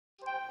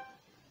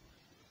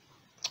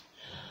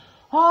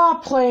Ah,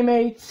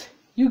 Playmates,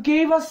 you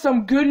gave us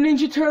some good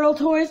Ninja Turtle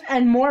toys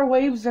and more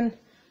waves than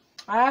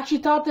I actually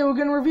thought they were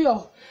going to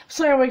reveal.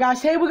 So anyway,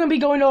 guys, today we're going to be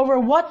going over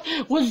what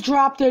was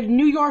dropped at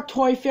New York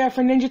Toy Fair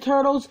for Ninja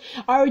Turtles.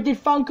 I already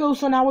did Funko,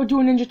 so now we're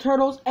doing Ninja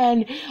Turtles.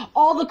 And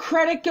all the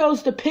credit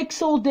goes to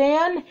Pixel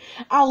Dan.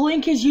 I'll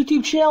link his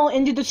YouTube channel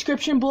in the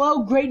description below.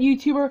 Great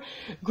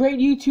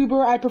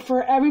YouTuber. I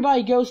prefer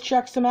everybody goes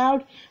checks him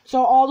out.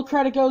 So all the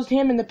credit goes to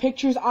him, and the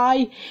pictures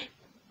I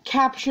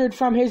captured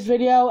from his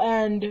video,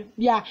 and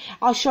yeah,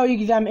 I'll show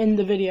you them in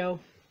the video.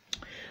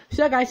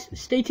 So guys,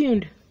 stay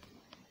tuned.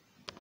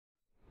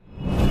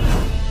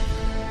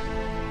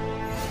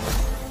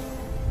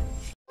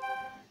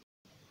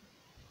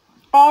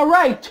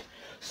 Alright,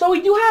 so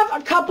we do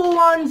have a couple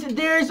ones.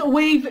 There's a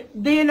wave,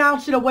 they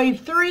announced it, a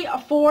wave 3, a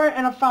 4,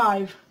 and a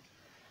 5.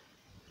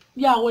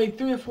 Yeah, wave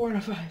 3, a 4, and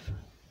a 5.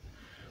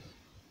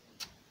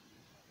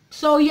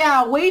 So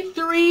yeah, wave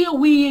 3,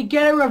 we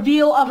get a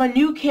reveal of a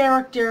new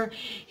character.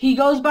 He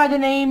goes by the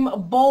name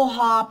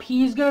Bullhop.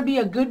 He's gonna be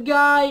a good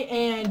guy,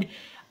 and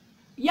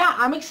yeah,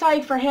 I'm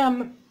excited for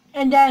him.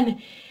 And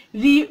then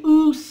the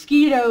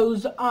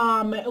Ooskitos,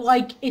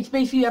 like, it's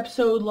basically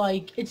episode,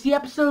 like, it's the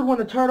episode when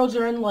the turtles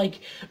are in, like,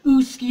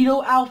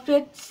 Ooskito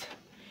outfits.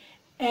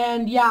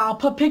 And yeah, I'll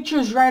put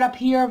pictures right up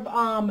here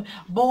of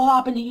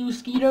Bullhop and the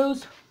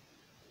Ooskitos.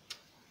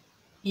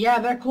 Yeah,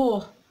 they're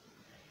cool.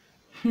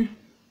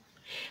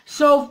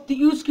 So the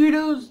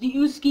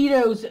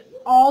Ooskitos,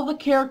 all the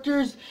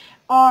characters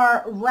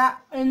are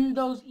wrapped in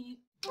those.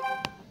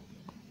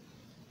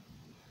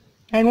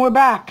 And we're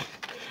back.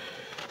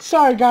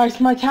 Sorry guys,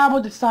 my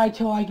tablet decided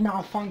to like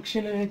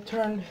malfunction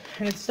and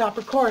it stopped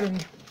recording.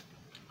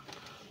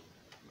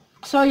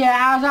 So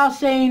yeah, as I was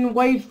saying,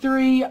 wave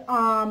 3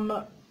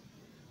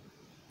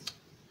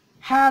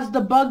 has the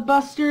Bug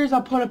Busters.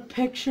 I'll put a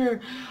picture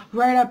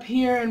right up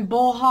here, and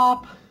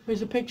Bullhop.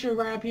 There's a picture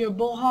right up here of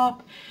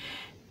Bullhop.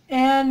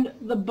 And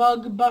the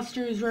Bug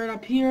Busters right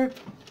up here.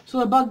 So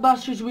the Bug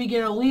Busters, we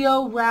get a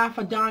Leo, Raph,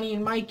 a Donnie,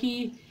 and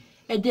Mikey.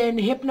 And then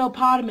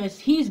Hypnopotamus,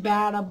 he's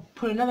bad. I'll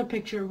put another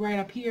picture right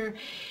up here.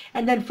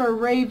 And then for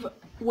wave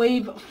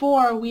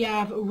 4, we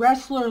have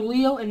Wrestler,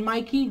 Leo, and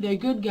Mikey. They're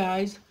good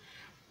guys.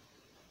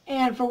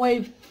 And for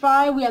wave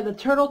 5, we have the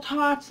Turtle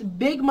Tots,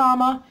 Big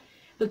Mama.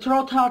 The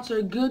Turtle Tots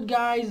are good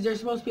guys. They're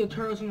supposed to be a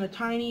turtles and they're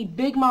tiny.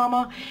 Big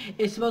Mama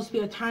is supposed to be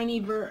a tiny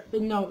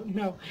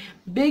no.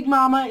 Big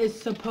Mama is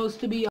supposed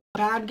to be a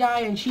bad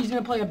guy, and she's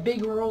going to play a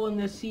big role in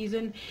this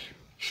season.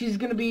 She's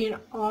going to be in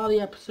all the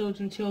episodes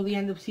until the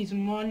end of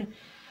season 1.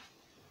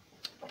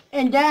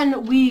 And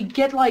then we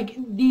get like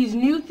these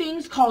new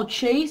things called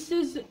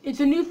chases. It's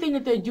a new thing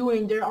that they're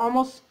doing. They're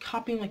almost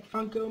copying like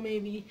Funko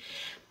maybe.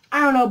 I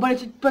don't know,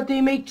 but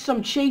they make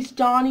some Chase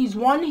Donnies.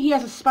 One, he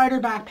has a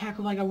spider backpack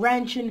with like a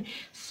wrench and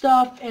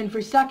stuff, and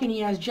for second, he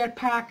has a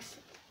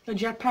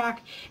jetpack,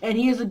 and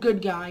he is a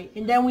good guy.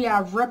 And then we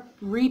have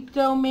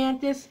Ripto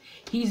Mantis.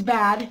 He's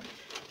bad.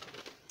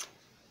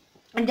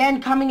 And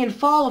then coming in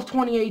fall of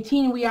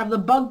 2018, we have the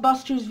Bug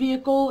Busters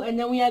vehicle, and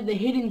then we have the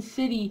Hidden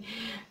City,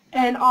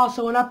 and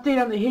also an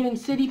update on the Hidden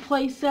City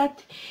playset.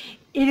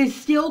 It is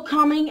still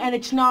coming, and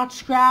it's not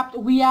scrapped.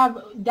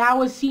 That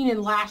was seen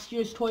in last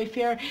year's Toy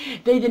Fair.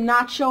 They did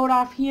not show it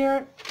off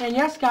here. And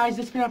yes, guys,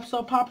 this has been an episode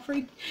of Pop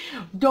Freak.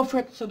 Don't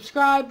forget to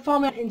subscribe. Follow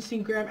me on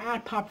Instagram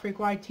at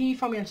PopFreakYT.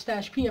 Follow me on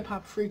StashP at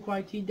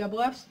PopFreakYT.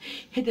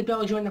 Hit the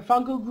bell to join the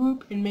Funko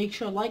group, and make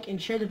sure to like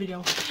and share the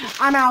video.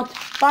 I'm out.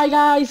 Bye,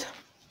 guys.